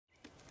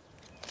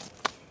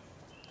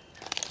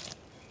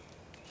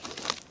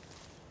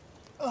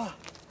I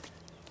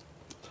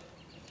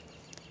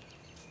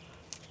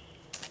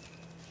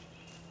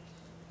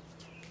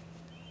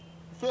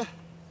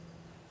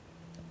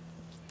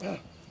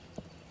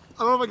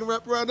don't know if I can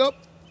wrap around up.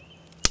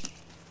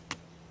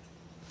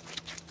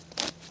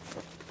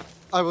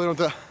 I really don't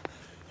know.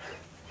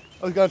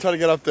 I was gonna try to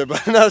get up there,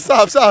 but no,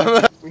 stop.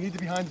 We need the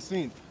behind the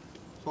scenes.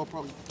 So I'll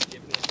probably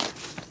give it.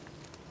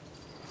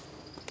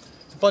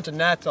 It's a bunch of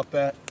gnats up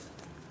there.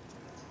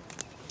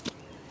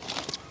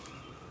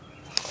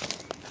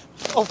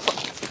 Oh, fuck.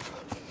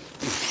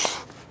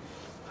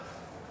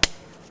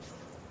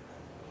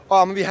 Oh,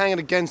 I'm gonna be hanging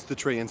against the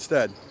tree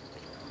instead.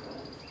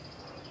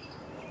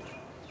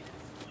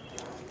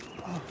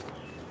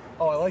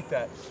 Oh, I like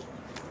that.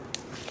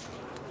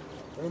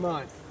 Never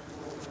mind.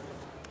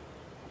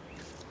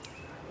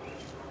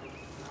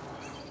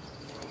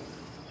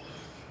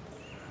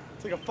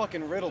 It's like a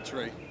fucking riddle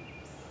tree.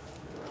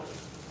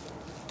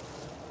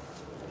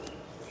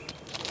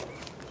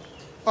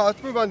 Oh,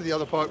 let's move on to the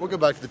other part. We'll go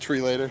back to the tree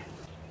later.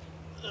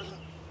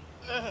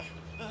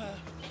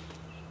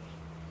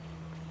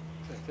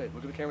 Say,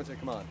 look at the camera and say,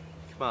 come on.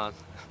 Come on.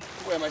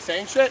 Wait, am I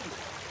saying shit?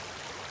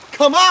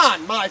 Come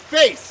on, my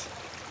face!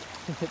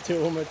 Do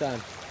it one more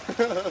time.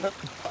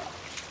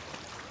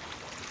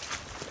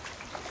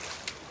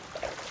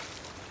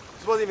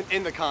 This wasn't even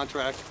in the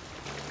contract.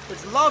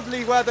 It's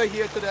lovely weather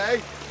here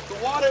today. The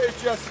water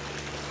is just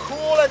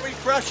cool and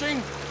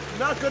refreshing.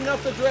 Not good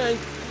enough to drink.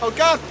 Oh,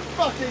 god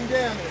fucking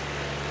damn it.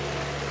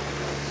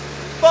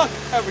 Fuck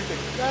everything.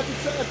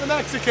 That's a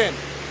Mexican.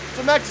 It's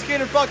a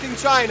Mexican in fucking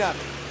China.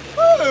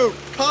 Woo!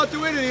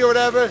 Continuity or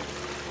whatever.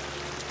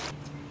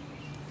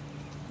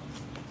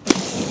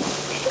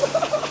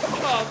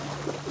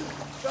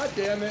 God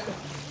damn it.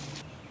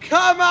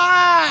 Come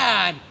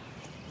on!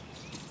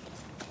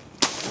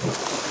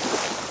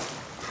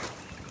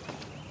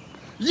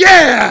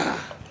 Yeah!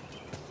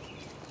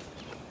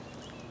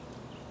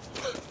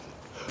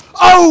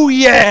 Oh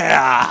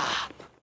yeah!